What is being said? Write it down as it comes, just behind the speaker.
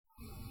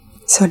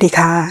สวัสดี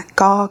ค่ะ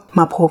ก็ม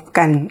าพบ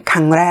กันค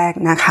รั้งแรก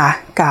นะคะ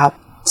กับ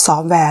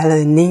Software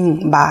Learning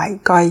by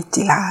ก้อย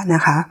จิราน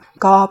ะคะ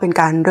ก็เป็น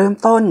การเริ่ม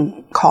ต้น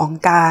ของ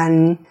การ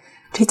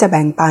ที่จะแ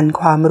บ่งปัน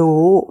ความ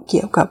รู้เ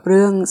กี่ยวกับเ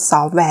รื่องซ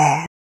อฟต์แว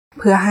ร์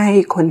เพื่อให้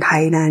คนไท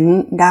ยนั้น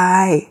ได้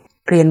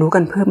เรียนรู้กั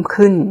นเพิ่ม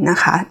ขึ้นนะ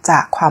คะจา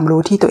กความ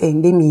รู้ที่ตัวเอง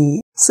ได้มี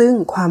ซึ่ง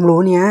ความรู้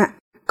เนี้ย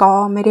ก็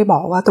ไม่ได้บอ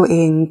กว่าตัวเอ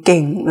งเ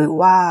ก่งหรือ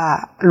ว่า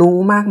รู้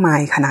มากมาย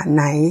ขนาดไ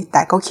หนแ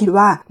ต่ก็คิด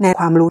ว่าใน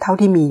ความรู้เท่า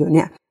ที่มีอยู่เ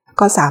นี่ย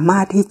ก็สามา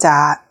รถที่จะ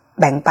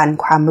แบ่งปัน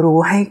ความรู้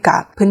ให้กั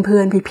บเพื่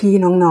อนๆพี่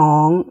ๆน้อ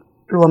ง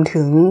ๆรวม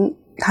ถึง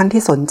ท่าน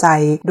ที่สนใจ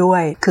ด้ว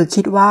ยคือ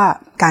คิดว่า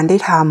การได้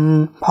ท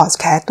ำพอด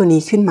แคสต์ตัว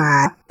นี้ขึ้นมา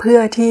เพื่อ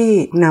ที่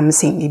น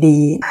ำสิ่งดี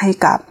ๆให้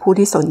กับผู้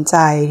ที่สนใจ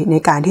ใน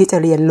การที่จะ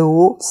เรียนรู้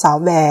ซอฟ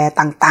ต์แวร์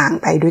ต่าง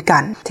ๆไปด้วยกั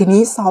นที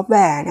นี้ซอฟต์แว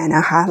ร์เนี่ยน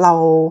ะคะเรา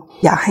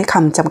อยากให้ค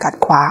ำจำกัด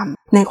ความ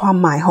ในความ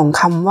หมายของ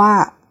คำว่า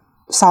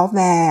ซอฟต์แ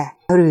วร์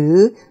หรือ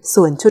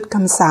ส่วนชุดค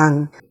ำสั่ง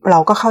เรา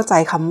ก็เข้าใจ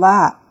คำว่า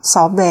ซ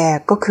อฟต์แวร์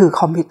ก็คือ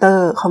คอมพิวเตอ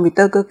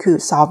ร์ก็คือ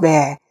ซอฟต์แว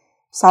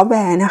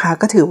ร์นะคะ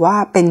ก็ถือว่า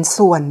เป็น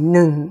ส่วนห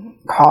นึ่ง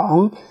ของ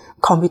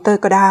คอมพิวเตอร์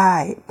ก็ได้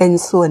เป็น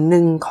ส่วนห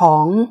นึ่งขอ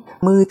ง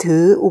มือถื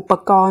ออุป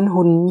กรณ์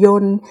หุ่นย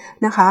นต์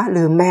นะคะห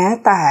รือแม้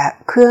แต่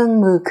เครื่อง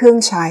มือเครื่อง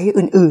ใช้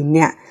อื่นๆเ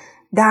นี่ย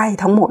ได้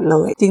ทั้งหมดเล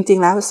ยจริง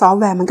ๆแล้วซอฟ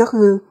ต์แวร์มันก็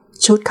คือ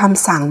ชุดค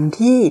ำสั่ง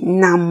ที่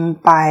น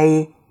ำไป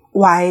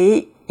ไว้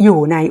อยู่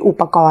ในอุ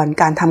ปกรณ์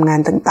การทำงาน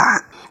ต่า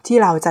งๆที่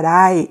เราจะไ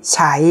ด้ใ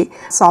ช้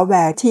ซอฟต์แว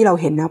ร์ที่เรา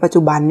เห็นณปัจ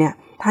จุบันเนี่ย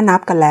ถ้านั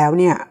บกันแล้ว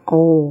เนี่ย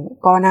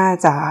ก็น่า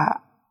จะ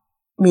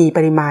มีป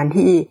ริมาณ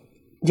ที่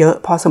เยอะ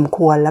พอสมค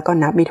วรแล้วก็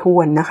นับไม่ถ้ว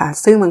นนะคะ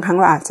ซึ่งบางครั้ง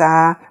เราอาจจะ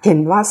เห็น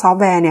ว่าซอฟ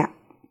ต์แวร์เนี่ย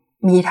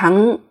มีทั้ง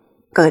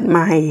เกิดให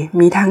ม่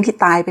มีทั้งที่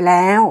ตายไปแ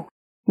ล้ว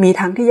มี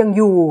ทั้งที่ยัง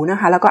อยู่นะ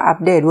คะแล้วก็อัป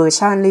เดตเวอร์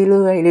ชันเ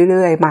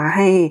รื่อยๆมาใ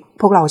ห้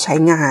พวกเราใช้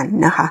งาน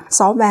นะคะ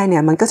ซอฟต์แวร์เนี่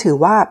ยมันก็ถือ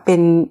ว่าเป็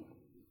น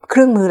เค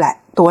รื่องมือแหละ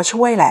ตัว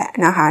ช่วยแหละ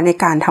นะคะใน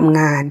การทำ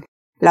งาน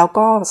แล้ว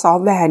ก็ซอฟ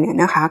ต์แวร์เนี่ย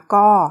นะคะ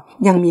ก็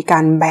ยังมีกา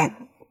รแบ่ง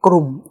ก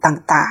ลุ่ม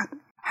ต่าง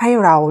ๆให้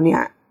เราเนี่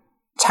ย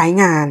ใช้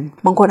งาน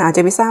บางคนอาจจ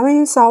ะไม่ทราบว่า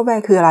ซอฟต์แว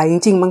ร์คืออะไรจ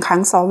ริงๆบางครั้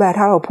งซอฟต์แวร์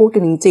ถ้าเราพูดกั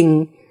นจริง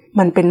ๆ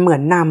มันเป็นเหมือ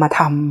นนามธ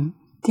รรม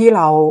ที่เ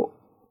รา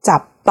จั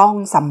บต้อง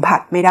สัมผั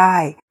สไม่ได้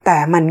แต่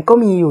มันก็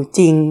มีอยู่จ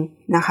ริง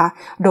นะคะ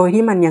โดย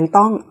ที่มันยัง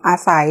ต้องอา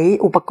ศัย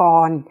อุปก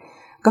รณ์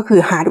ก็คื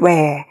อฮาร์ดแว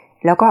ร์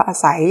แล้วก็อา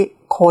ศัย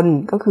คน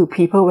ก็คือ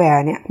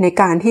peopleware เนี่ยใน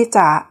การที่จ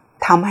ะ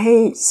ทำให้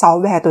ซอฟ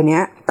ต์แวร์ตัวนี้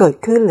เกิด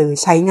ขึ้นหรือ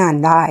ใช้งาน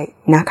ได้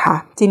นะคะ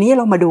ทีนี้เ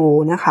รามาดู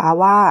นะคะ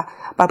ว่า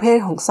ประเภท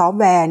ของซอฟต์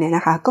แวร์เนี่ยน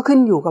ะคะก็ขึ้น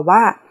อยู่กับว่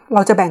าเร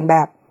าจะแบ่งแบ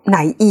บไหน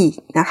อีก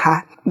นะคะ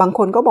บางค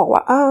นก็บอกว่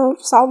า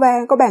ซอฟต์แว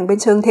ร์ก็แบ่งเป็น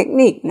เชิงเทค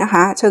นิคนะค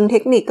ะเชิงเท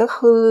คนิคก็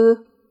คือ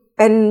เ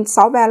ป็นซ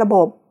อฟต์แวร์ระบ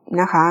บ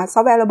นะคะซอ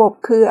ฟต์แวร์ระบบ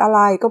คืออะไร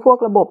ก็พวก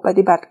ระบบป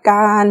ฏิบัติก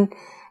าร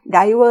ไดร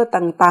เวอร์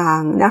ต่า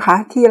งๆนะคะ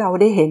ที่เรา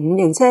ได้เห็น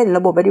อย่างเช่นร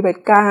ะบบปฏิบั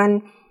ติการ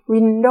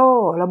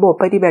Windows ระบบ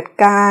ปฏิบัติ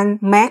การ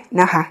Mac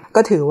นะคะ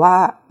ก็ถือว่า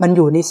มันอ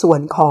ยู่ในส่ว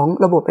นของ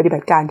ระบบปฏิบั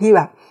ติการที่แ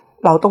บบ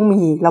เราต้อง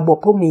มีระบบ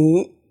พวกนี้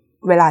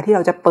เวลาที่เร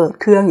าจะเปิด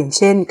เครื่องอย่างเ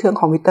ช่นเครื่อง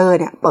คอมพิวเตอร์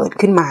เนี่ยเปิด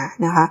ขึ้นมา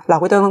นะคะเรา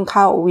ก็จะต้องเ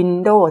ข้า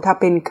Windows ถ้า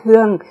เป็นเค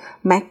รื่อง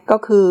Mac ก็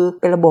คือ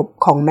เป็นระบบ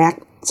ของ Mac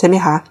ใช่ไหม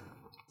คะ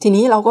ที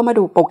นี้เราก็มา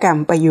ดูโปรแกรม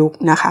ประยุกต์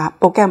นะคะ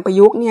โปรแกรมประ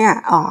ยุกต์เนี่ย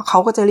เขา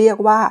ก็จะเรียก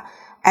ว่า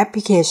แอปพ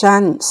ลิเคชั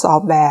นซอฟ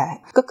ต์แวร์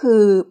ก็คื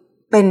อ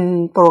เป็น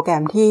โปรแกร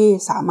มที่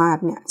สามารถ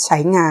เนี่ยใช้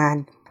งาน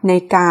ใน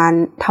การ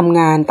ทำ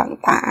งาน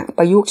ต่างๆป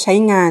ระยุกต์ใช้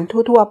งาน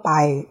ทั่วๆไป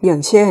อย่า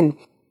งเช่น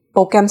โป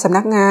รแกรมสำ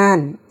นักงาน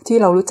ที่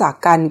เรารู้จัก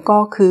กันก็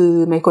คือ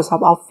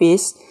Microsoft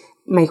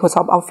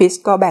Office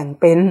ก็แบ่ง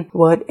เป็น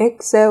Word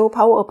Excel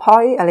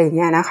PowerPoint อะไรอย่างเ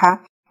งี้ยนะคะ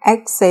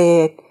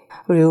Access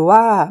หรือว่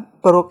า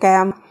โปรแกร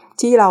ม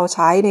ที่เราใ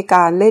ช้ในก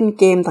ารเล่น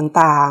เกม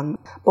ต่าง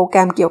ๆโปรแกร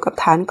มเกี่ยวกับ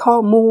ฐานข้อ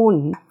มูล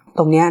ต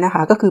รงนี้นะค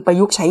ะก็คือประ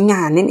ยุกต์ใช้ง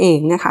านนั่นเอ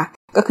งนะคะ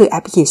ก็คือแอ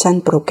ปพลิเคชัน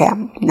โปรแกรม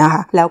นะค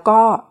ะแล้วก็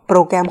โปร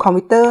แกรมคอม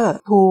พิวเตอร์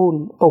ทูล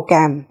โปรแกร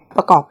มป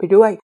ระกอบไป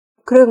ด้วย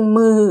เครื่อง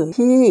มือ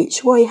ที่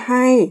ช่วยใ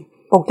ห้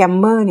โปรแกรม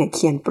เมอร์เนี่ยเ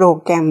ขียนโปร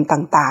แกรม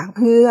ต่างๆเ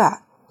พื่อ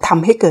ท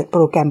ำให้เกิดโป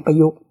รแกรมประ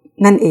ยุกต์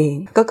นั่นเอง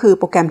ก็คือ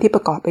โปรแกรมที่ป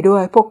ระกอบไปด้ว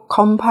ยพวก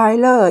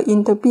compiler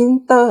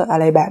interpreter อะ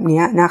ไรแบบ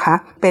นี้นะคะ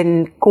เป็น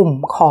กลุ่ม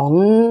ของ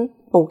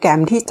โปรแกรม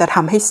ที่จะท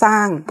ำให้สร้า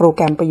งโปรแก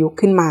รมประยุกต์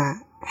ขึ้นมา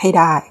ให้ไ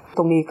ด้ต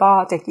รงนี้ก็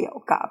จะเกี่ยว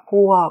กับพ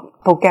วก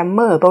โปรแกรมเม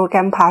อร์โปรแกร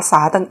มภาษ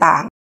าต่า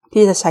งๆ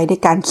ที่จะใช้ใน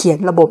การเขียน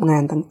ระบบงา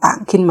นต่าง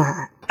ๆขึ้นมา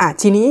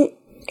ทีนี้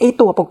ไอ้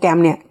ตัวโปรแกรม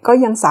เนี่ยก็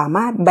ยังสาม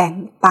ารถแบ่ง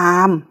ตา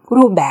ม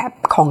รูปแบบ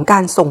ของกา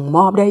รส่งม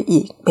อบได้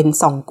อีกเป็น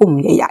2กลุ่ม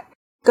ใหญ่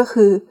ๆก็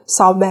คือซ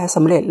อฟต์แวร์ส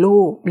ำเร็จรู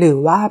ปหรือ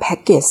ว่าแพ็ก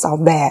เกจซอฟ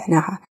ต์แวร์น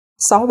ะคะ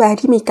ซอฟต์แวร์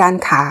ที่มีการ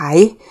ขาย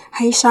ใ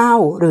ห้เช่า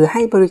หรือใ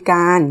ห้บริก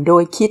ารโด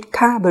ยคิด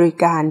ค่าบริ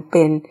การเ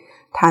ป็น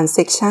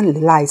transaction หรื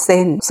อ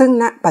license ซึ่ง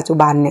ณปัจจุ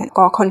บันเนี่ย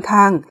ก็ค่อน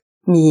ข้าง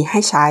มีให้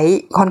ใช้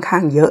ค่อนข้า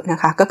งเยอะนะ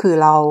คะก็คือ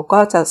เราก็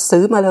จะ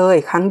ซื้อมาเลย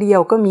ครั้งเดีย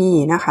วก็มี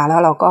นะคะแล้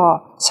วเราก็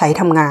ใช้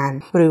ทำงาน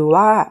หรือ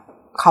ว่า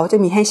เขาจะ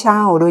มีให้เช่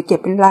าโดยเก็บ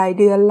เป็นราย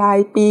เดือนราย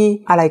ปี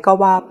อะไรก็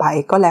ว่าไป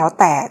ก็แล้ว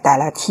แต่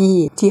ละ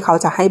ที่เขา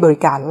จะให้บริ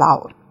การเรา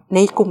ใน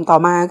กลุ่มต่อ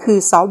มาคือ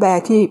ซอฟต์แว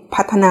ร์ที่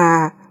พัฒนา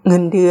เงิ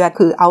นเดือน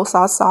คือ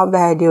outsource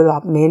software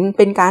development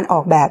เป็นการออ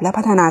กแบบและ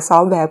พัฒนาซอ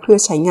ฟต์แวร์เพื่อ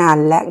ใช้งาน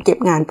และเก็บ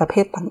งานประเภ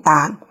ทต่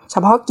างๆเฉ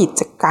พาะกิ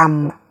จกรรม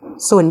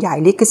ส่วนใหญ่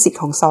ลิขสิทธิ์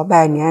ของซอฟต์แว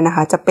ร์นี้นะค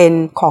ะจะเป็น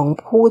ของ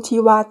ผู้ที่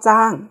ว่า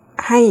จ้าง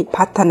ให้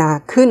พัฒนา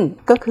ขึ้น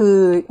ก็คือ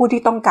ผู้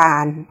ที่ต้องกา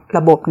รร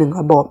ะบบหนึ่ง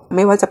ระบบไ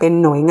ม่ว่าจะเป็น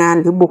หน่วยงาน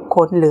หรือบุคค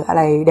ลหรืออะไ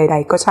รใด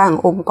ๆก็ช่าง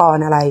องค์กร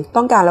อะไร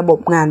ต้องการระบบ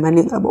งานมาห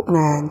นึ่งระบบ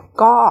งาน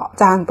ก็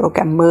จ้างโปรแก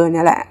รมเมอร์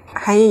นี่แหละ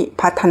ให้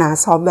พัฒนา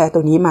ซอฟต์แวร์ตั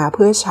วนี้มาเ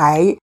พื่อใช้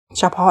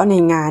เฉพาะใน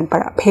งานป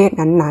ระเภท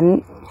นั้น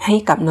ๆให้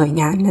กับหน่วย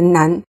งาน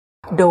นั้น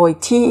ๆโดย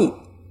ที่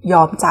ย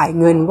อมจ่าย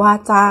เงินว่า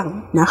จ้าง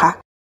นะคะ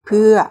เ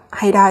พื่อใ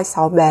ห้ได้ซ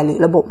อฟต์แวร์หรือ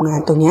ระบบงา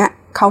นตัวนี้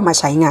เข้ามา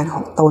ใช้งานข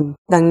องตน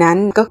ดังนั้น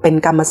ก็เป็น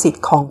กรรมสิท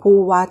ธิ์ของผู้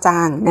ว่าจ้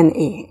างนั่น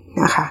เอง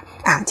นะคะ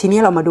ทีนี้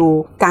เรามาดู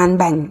การ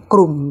แบ่งก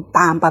ลุ่ม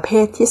ตามประเภ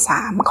ทที่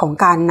3ของ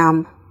การน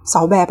ำซ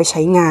อฟต์แวร์ไปใ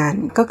ช้งาน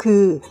ก็คื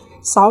อ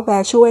ซอฟต์แว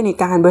ร์ช่วยใน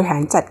การบริหา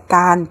รจัดก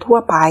ารทั่ว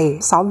ไป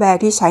ซอฟต์แวร์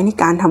ที่ใช้ใน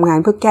การทำงาน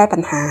เพื่อแก้ปั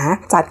ญหา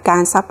จัดกา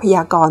รทรัพย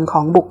ากรข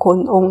องบุคคล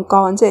องค์ก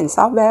รเช่นซ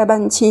อฟต์แวร์บั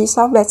ญชีซ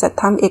อฟต์แวร์จัด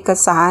ทำเอก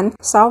สาร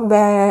ซอฟต์แว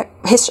ร์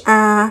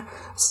HR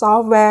ซอฟ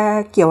ต์แว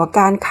ร์เกี่ยวกับ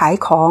การขาย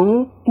ของ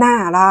หน้า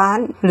ร้าน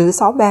หรือ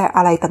ซอฟต์แวร์อ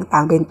ะไรต่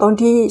างๆเป็นต้น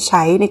ที่ใ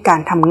ช้ในการ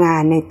ทำงา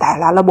นในแต่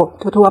ละระบบ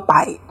ทั่วๆไป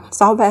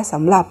ซอฟต์แวร์ส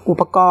ำหรับอุ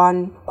ปกร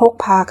ณ์พก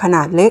พาขน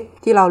าดเล็ก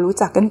ที่เรารู้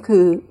จักกันคื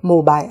อ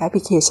Mobile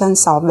Application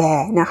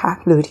Software นะคะ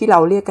หรือที่เรา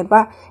เรียกกันว่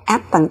าแอ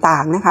ปต่า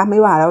งๆนะคะไม่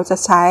ว่าเราจะ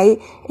ใช้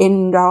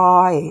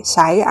Android ใ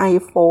ช้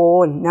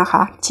iPhone นะค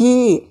ะที่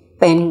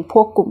เป็นพ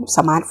วกกลุ่มส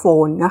มาร์ทโฟ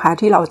นนะคะ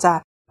ที่เราจะ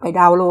ไป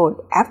ดาวน์โหลด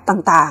แอป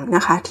ต่างๆน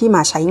ะคะที่ม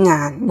าใช้ง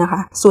านนะคะ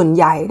ส่วนใ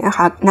หญ่นะค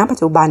ะณปัจ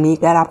จุบันนี้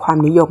ได้รับความ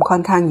นิยมค่อ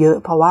นข้างเยอะ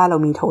เพราะว่าเรา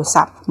มีโทร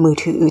ศัพท์มือ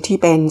ถือที่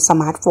เป็นส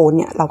มาร์ทโฟน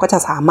เนี่ยเราก็จะ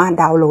สามารถ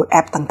ดาวน์โหลดแอ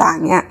ปต่าง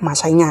ๆเนี่ยมา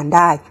ใช้งานไ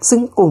ด้ซึ่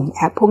งกลุ่มแ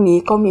อปพวกนี้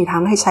ก็มีทั้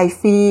งให้ใช้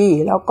ฟรี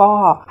แล้วก็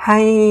ให้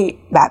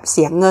แบบเ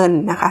สียเงิน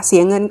นะคะเสี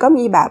ยเงินก็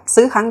มีแบบ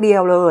ซื้อครั้งเดีย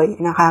วเลย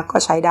นะคะก็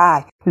ใช้ได้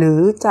หรือ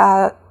จะ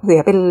เสี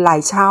ยเป็นรา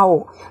ยเช่า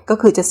ก็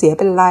คือจะเสียเ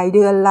ป็นรายเ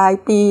ดือนราย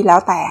ปีแล้ว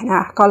แต่น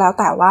ะก็แล้ว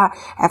แต่ว่า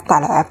แอปแต่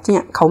ละแอปเนี่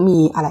ยเขามี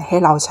อะไรให้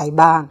เราใช้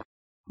บ้าง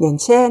อย่าง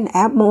เช่นแอ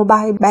ป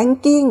Mobile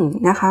Banking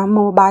นะคะ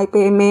Mobile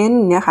Payment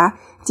นะคะ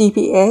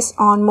GPS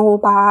on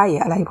Mobile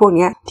อะไรพวก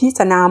นี้ที่จ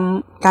ะน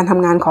ำการท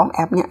ำงานของแอ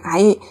ปเนี่ยใ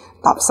ห้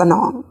ตอบสน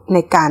องใน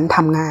การท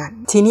ำงาน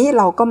ทีนี้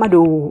เราก็มา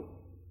ดู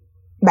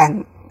แบ่ง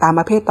ตามป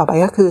ระเภทต่อไป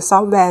ก็คือซอ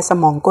ฟต์แวร์ส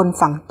มองกล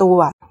ฝังตัว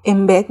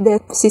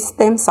Embedded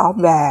System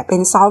Software เป็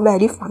นซอฟต์แว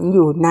ร์ที่ฝังอ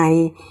ยู่ใน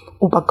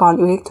อุปกรณ์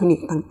อิเล็กทรอนิก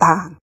ส์ต่า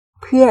ง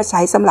ๆเพื่อใ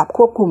ช้สำหรับค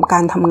วบคุมกา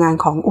รทำงาน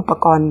ของอุป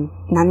กรณ์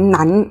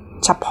นั้น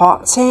ๆเฉพาะ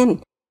เช่น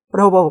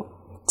ระบบ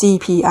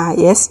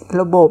GPRS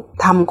ระบบ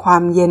ทำควา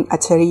มเย็นอั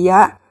จฉริยะ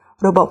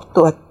ระบบต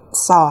รวจ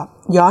สอบ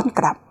ย้อน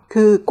กลับ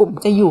คือกลุ่ม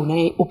จะอยู่ใน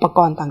อุปก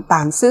รณ์ต่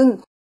างๆซึ่ง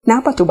ณ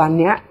ปัจจุบัน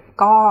เนี้ย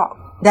ก็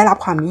ได้รับ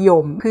ความนิย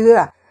มเพื่อ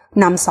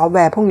นำซอฟต์แว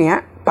ร์พวกนี้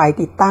ไป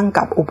ติดตั้ง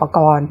กับอุปก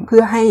รณ์เพื่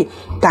อให้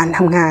การท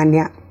ำงานเ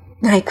นี่ย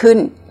ง่ายขึ้น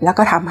แล้ว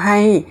ก็ทำให้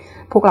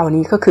พวกเรา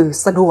นี้ก็คือ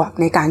สะดวก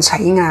ในการใช้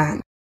งาน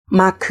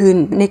มากขึ้น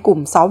ในกลุ่ม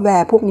ซอฟต์แว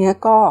ร์พวกนี้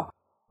ก็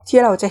ที่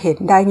เราจะเห็น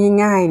ได้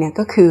ง่ายๆเนี่ย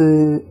ก็คือ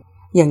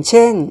อย่างเ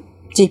ช่น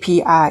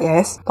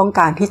GPRS ต้องก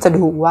ารที่จะ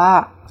ดูว่า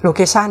โลเค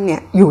ชันเนี่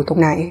ยอยู่ตรง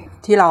ไหน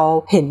ที่เรา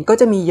เห็นก็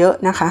จะมีเยอะ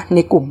นะคะใน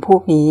กลุ่มพว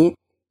กนี้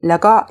แล้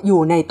วก็อยู่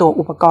ในตัว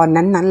อุปกรณ์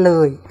นั้นๆเล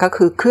ยก็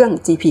คือเครื่อง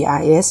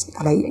GPRS อ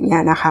ะไรอย่างเงี้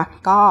ยนะคะ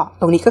ก็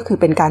ตรงนี้ก็คือ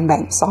เป็นการแบ่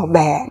งซอฟต์แว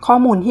ร์ข้อ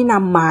มูลที่น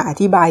ำมาอ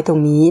ธิบายตรง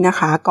นี้นะ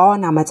คะก็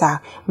นำมาจาก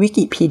วิ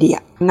กิพีเดีย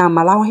นำม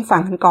าเล่าให้ฟั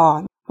งกันก่อน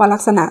ว่าลั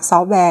กษณะซอ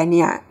ฟต์แวร์เ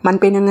นี่ยมัน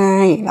เป็นยังไง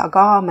แล้ว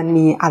ก็มัน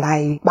มีอะไร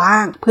บ้า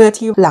งเพื่อ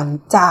ที่หลัง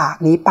จาก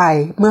นี้ไป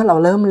เมื่อเรา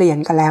เริ่มเรียน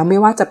กันแล้วไม่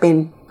ว่าจะเป็น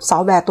ซอ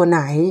ฟต์แวร์ตัวไห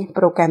นโ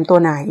ปรแกรมตัว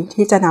ไหน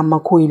ที่จะนำมา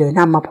คุยหรือ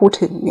นำมาพูด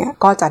ถึงเนี่ย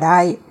ก็จะได้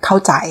เข้า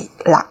ใจ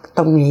หลักต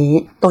รง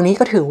นี้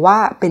ก็ถือว่า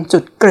เป็นจุ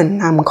ดเกริ่น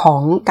นำขอ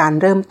งการ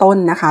เริ่มต้น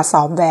นะคะซ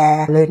อฟต์แว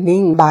ร์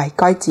Learning by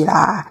ก้อยจิร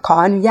าขอ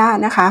อนุญาต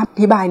นะคะอ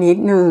ธิบายนิด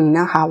นึง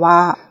นะคะว่า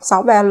ซอ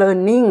ฟต์แวร์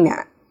Learning เนี่ย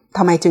ท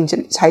ำไมจึง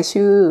ใช้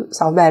ชื่อซ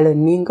อฟต์แวร์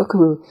Learning ก็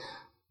คือ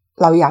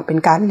เราอยากเป็น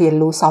การเรียน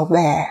รู้ซอฟต์แว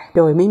ร์โ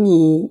ดยไม่มี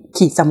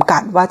ขีดจำกั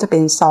ดว่าจะเป็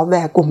นซอฟต์แว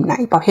ร์กลุ่มไหน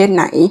ประเภท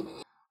ไหน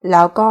แ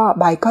ล้วก็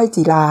บายก้อย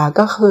จิรา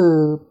ก็คือ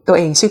ตัว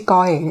เองชื่อ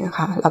ก้อยนะค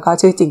ะแล้วก็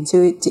ชื่อจริง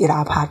ชื่อจิรา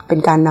ภัทรเป็น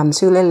การนำ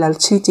ชื่อเล่นและ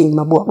ชื่อจริง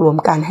มาบวกรวม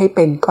กันให้เ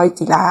ป็นก้อย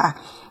จิรา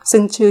ซึ่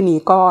งชื่อนี้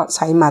ก็ใ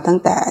ช้มาตั้ง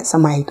แต่ส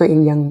มัยตัวเอง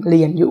ยังเ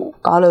รียนอยู่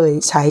ก็เลย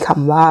ใช้ค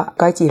ำว่า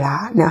ก้อยจิรา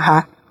นะคะ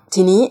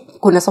ทีนี้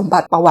คุณสมบั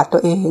ติประวัติตั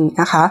วเอง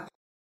นะคะ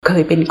เค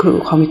ยเป็นครู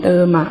คอมพิวเตอ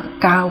ร์มา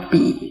9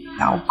ปี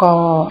แล้วก็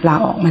ลา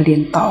ออกมาเรีย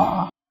นต่อ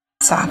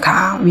สาขา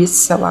วิ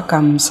ศวกร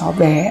รมซอฟต์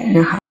แวร์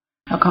นะคะ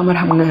แล้วก็มา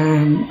ทำงา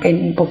นเป็น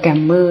โปรแกรม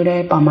เมอร์ได้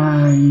ประมา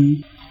ณ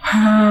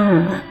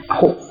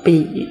 5-6 ปี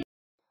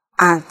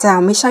อาจจะ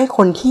ไม่ใช่ค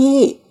นที่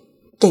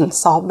เก่ง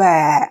ซอฟต์แว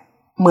ร์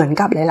เหมือน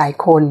กับหลาย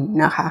ๆคน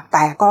นะคะแ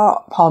ต่ก็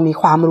พอมี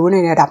ความรู้ใน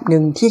ระดับห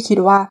นึ่งที่คิด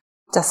ว่า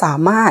จะสา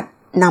มารถ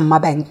นำมา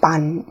แบ่งปั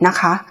นนะ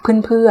คะ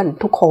เพื่อน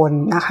ๆทุกคน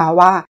นะคะ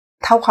ว่า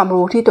เท่าความ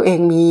รู้ที่ตัวเอง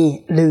มี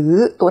หรือ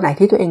ตัวไหน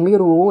ที่ตัวเองไม่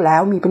รู้แล้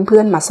วมีเพื่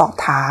อนๆมาสอบ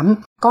ถาม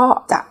ก็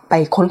จะไป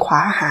ค้นคว้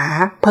าหา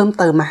เพิ่ม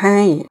เติมมาให้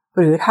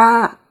หรือถ้า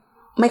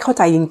ไม่เข้าใ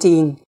จจริ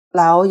งๆแ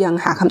ล้วยัง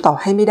หาคำตอบ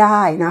ให้ไม่ได้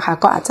นะคะ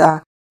ก็อาจจะ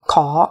ข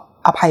อ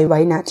อภัยไว้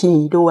ณที่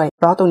นี้ด้วยเ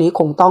พราะตรงนี้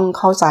คงต้อง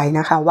เข้าใจ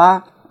นะคะว่า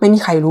ไม่มี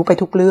ใครรู้ไป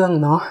ทุกเรื่อง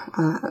เนาะ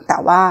แต่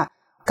ว่า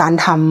การ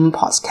ทำพ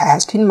อดแคส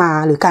ต์ขึ้นมา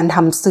หรือการท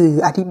ำสื่อ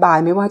อธิบาย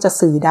ไม่ว่าจะ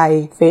สื่อใด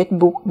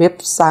Facebook เว็บ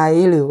ไซ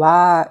ต์หรือว่า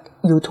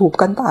YouTube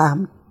ก็ตาม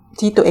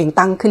ที่ตัวเอง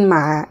ตั้งขึ้นม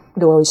า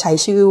โดยใช้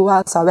ชื่อว่า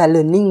Software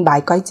Learning by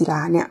ก้อยจิร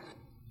าเนี่ย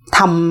ท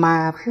ำมา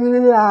เพื่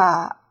อ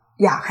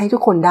อยากให้ทุ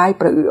กคนได้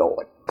ประโย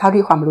ชน์เท่า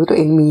ที่ความรู้ตัวเ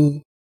องมี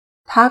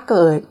ถ้าเ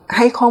กิดใ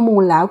ห้ข้อมู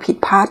ลแล้วผิด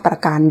พลาดประ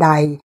การใด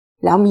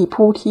แล้วมี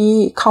ผู้ที่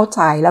เข้าใ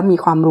จและมี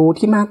ความรู้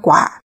ที่มากกว่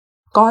า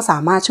ก็สา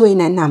มารถช่วย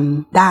แนะน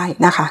ำได้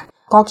นะคะ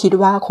ก็คิด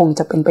ว่าคง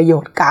จะเป็นประโย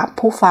ชน์กับ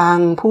ผู้ฟัง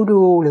ผู้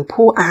ดูหรือ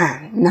ผู้อ่าน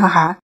นะค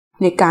ะ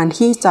ในการ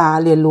ที่จะ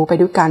เรียนรู้ไป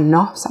ด้วยกันเน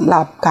าะสำห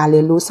รับการเรี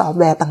ยนรู้ซอฟต์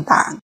แวร์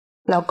ต่าง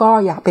ๆแล้วก็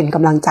อยากเป็นก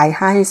ำลังใจ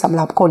ให้สำห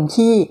รับคน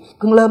ที่เ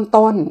พิ่งเริ่ม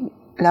ต้น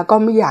แล้วก็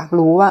ไม่อยาก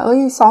รู้ว่า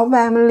ซอฟต์แว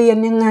ร์มันเรียน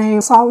ยังไง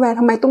ซอฟต์แวร์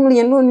ทำไมต้องเรี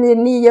ยนนู่นเรียน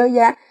นี่เยอะแ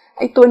ยะ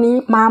ไอ้ตัวนี้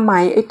มาใหม่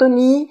ไอ้ตัว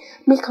นี้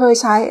ไม่เคย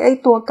ใช้ไอ้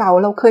ตัวเก่า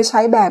เราเคยใ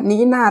ช้แบบ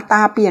นี้หน้าต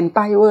าเปลี่ยนไป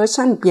เวอร์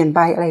ชันเปลี่ยนไป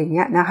อะไรอย่างเ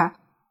งี้ยนะคะ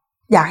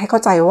อยากให้เข้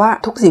าใจว่า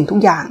ทุกสิ่งทุก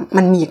อย่าง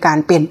มันมีการ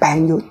เปลี่ยนแปลง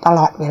อยู่ตล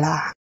อดเวลา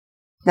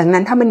ดังนั้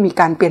นถ้ามันมี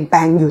การเปลี่ยนแปล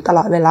งอยู่ตล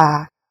อดเวลา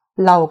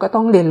เราก็ต้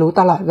องเรียนรู้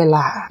ตลอดเวล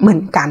าเหมือ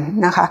นกัน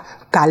นะคะ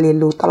การเรียน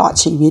รู้ตลอด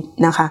ชีวิต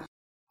นะคะ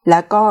แล้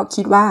วก็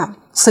คิดว่า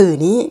สื่อ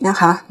นี้นะ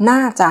คะน่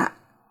าจะ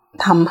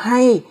ทำให้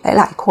ห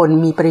ลายๆคน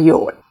มีประโย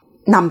ชน์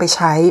นำไปใ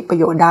ช้ประ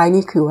โยชน์ได้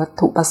นี่คือวัต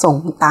ถุประสง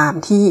ค์ตาม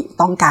ที่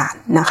ต้องการ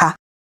นะคะ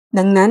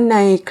ดังนั้นใน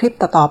คลิป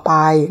ต่อๆไป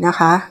นะ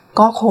คะ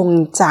ก็คง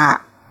จะ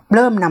เ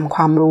ริ่มนำค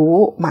วามรู้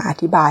มาอ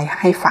ธิบาย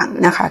ให้ฟัง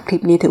นะคะคลิ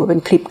ปนี้ถือว่าเป็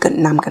นคลิปเกริ่น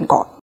นำกันก่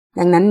อน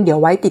ดังนั้นเดี๋ยว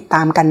ไว้ติดต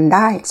ามกันไ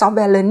ด้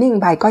Software Learning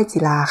by ก้อยจิ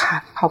ราค่ะ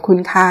ขอบคุณ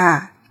ค่ะ